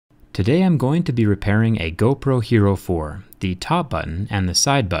Today I'm going to be repairing a GoPro Hero 4. The top button and the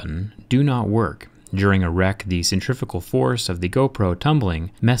side button do not work. During a wreck, the centrifugal force of the GoPro tumbling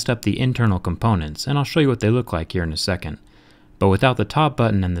messed up the internal components, and I'll show you what they look like here in a second. But without the top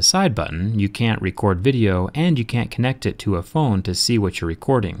button and the side button, you can't record video and you can't connect it to a phone to see what you're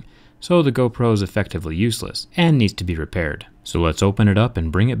recording. So the GoPro is effectively useless and needs to be repaired. So let's open it up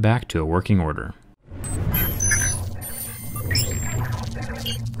and bring it back to a working order.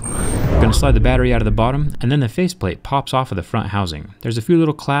 I'm going to slide the battery out of the bottom, and then the faceplate pops off of the front housing. There's a few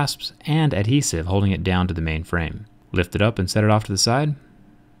little clasps and adhesive holding it down to the main frame. Lift it up and set it off to the side,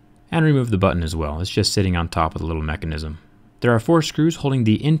 and remove the button as well. It's just sitting on top of the little mechanism. There are 4 screws holding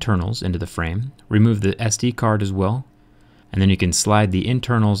the internals into the frame. Remove the SD card as well, and then you can slide the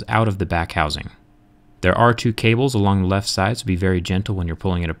internals out of the back housing. There are 2 cables along the left side, so be very gentle when you're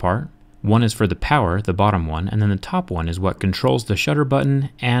pulling it apart. One is for the power, the bottom one, and then the top one is what controls the shutter button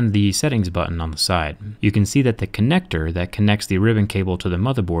and the settings button on the side. You can see that the connector that connects the ribbon cable to the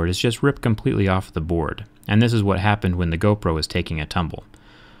motherboard is just ripped completely off the board. And this is what happened when the GoPro was taking a tumble.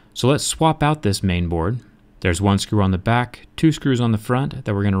 So let's swap out this main board. There's 1 screw on the back, 2 screws on the front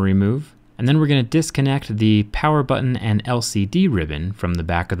that we're going to remove. And then we're going to disconnect the power button and LCD ribbon from the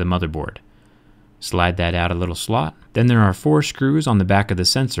back of the motherboard. Slide that out a little slot. Then there are 4 screws on the back of the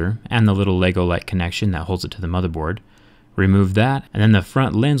sensor and the little Lego-like connection that holds it to the motherboard. Remove that, and then the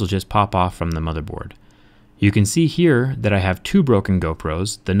front lens will just pop off from the motherboard. You can see here that I have 2 broken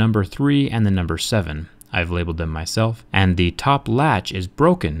GoPros, the number 3 and the number 7. I've labeled them myself, and the top latch is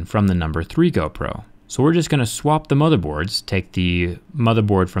broken from the number 3 GoPro. So we're just going to swap the motherboards, take the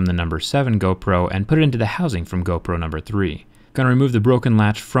motherboard from the number 7 GoPro and put it into the housing from GoPro number 3. Going to remove the broken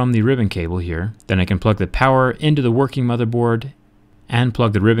latch from the ribbon cable here. Then I can plug the power into the working motherboard and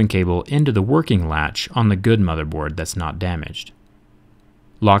plug the ribbon cable into the working latch on the good motherboard that's not damaged.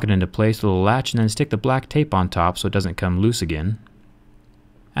 Lock it into place with a latch and then stick the black tape on top so it doesn't come loose again.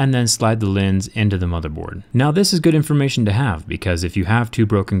 And then slide the lens into the motherboard. Now this is good information to have, because if you have 2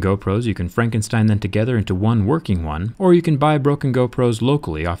 broken GoPros, you can Frankenstein them together into one working one, or you can buy broken GoPros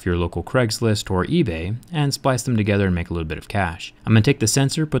locally off your local Craigslist or eBay and splice them together and make a little bit of cash. I'm going to take the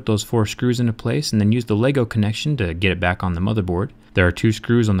sensor, put those 4 screws into place, and then use the Lego connection to get it back on the motherboard. There are 2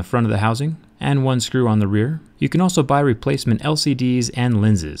 screws on the front of the housing and 1 screw on the rear. You can also buy replacement LCDs and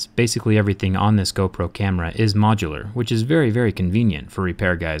lenses. Basically everything on this GoPro camera is modular, which is very, very convenient for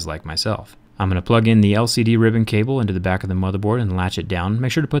repair guys like myself. I'm going to plug in the LCD ribbon cable into the back of the motherboard and latch it down.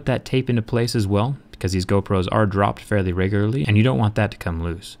 Make sure to put that tape into place as well, because these GoPros are dropped fairly regularly and you don't want that to come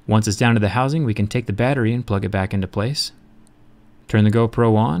loose. Once it's down to the housing, we can take the battery and plug it back into place. Turn the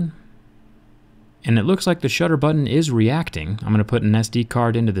GoPro on. And it looks like the shutter button is reacting. I'm going to put an SD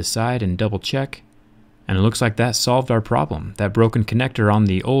card into the side and double check. And it looks like that solved our problem. That broken connector on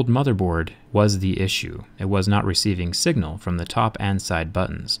the old motherboard was the issue. It was not receiving signal from the top and side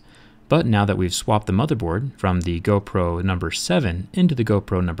buttons. But now that we've swapped the motherboard from the GoPro number 7 into the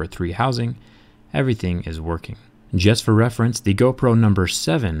GoPro number 3 housing, everything is working. Just for reference, the GoPro number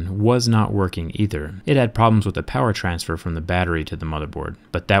 7 was not working either. It had problems with the power transfer from the battery to the motherboard,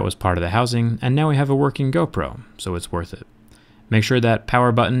 but that was part of the housing, and now we have a working GoPro, so it's worth it. Make sure that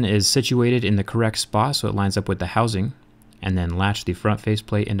power button is situated in the correct spot so it lines up with the housing, and then latch the front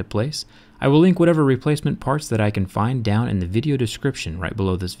faceplate into place. I will link whatever replacement parts that I can find down in the video description right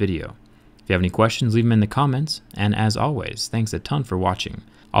below this video. If you have any questions, leave them in the comments, and as always, thanks a ton for watching.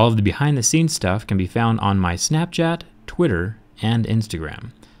 All of the behind the scenes stuff can be found on my Snapchat, Twitter, and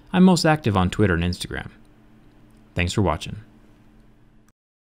Instagram. I'm most active on Twitter and Instagram. Thanks for watching.